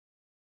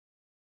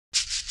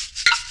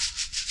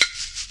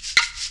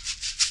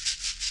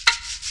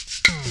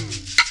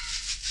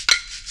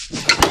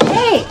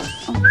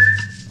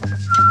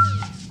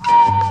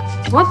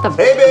What the?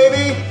 Hey,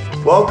 baby!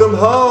 Welcome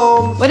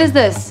home! What is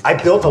this? I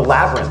built a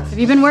labyrinth. Have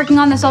you been working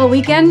on this all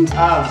weekend?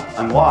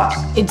 I'm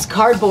lost. It's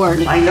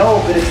cardboard. I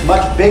know, but it's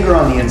much bigger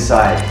on the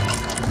inside.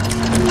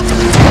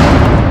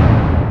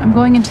 I'm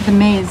going into the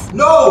maze.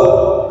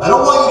 No! I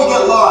don't want you to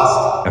get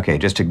lost! Okay,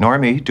 just ignore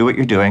me, do what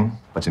you're doing.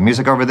 Put some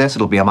music over this,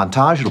 it'll be a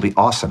montage, it'll be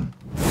awesome.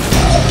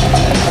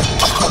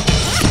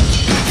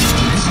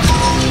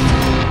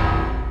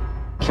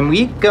 Can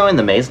we go in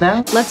the maze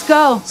now? Let's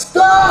go.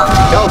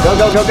 Stop! Go, go,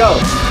 go, go, go!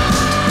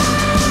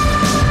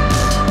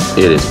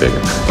 It is bigger.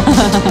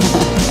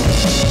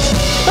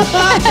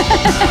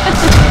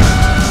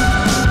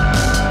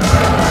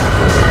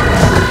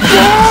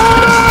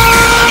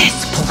 This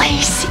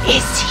place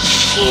is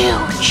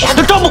huge.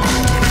 The double!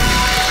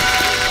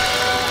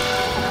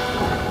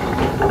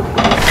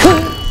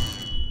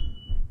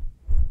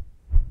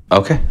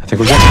 Okay, I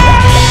think we're good.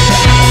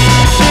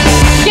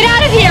 Get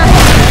out of here!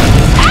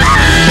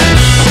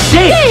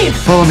 Dave!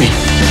 Follow me.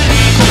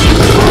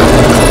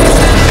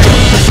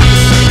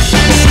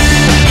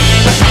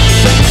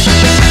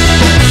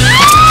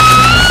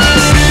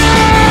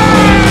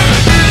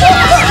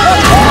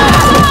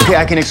 Okay,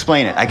 I can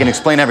explain it. I can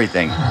explain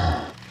everything.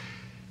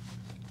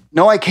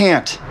 No, I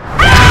can't.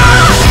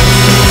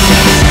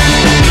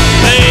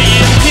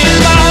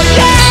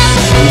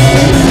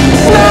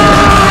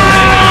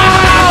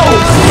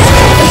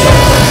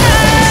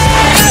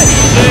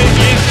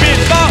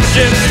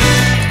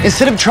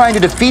 Instead of trying to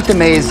defeat the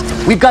maze,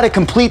 we've got to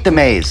complete the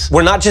maze.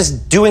 We're not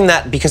just doing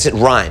that because it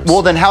rhymes.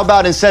 Well, then how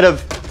about instead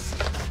of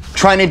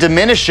trying to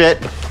diminish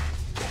it,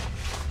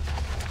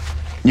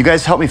 you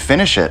guys help me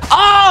finish it?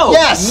 Oh!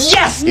 Yes!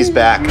 Yes! He's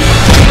back.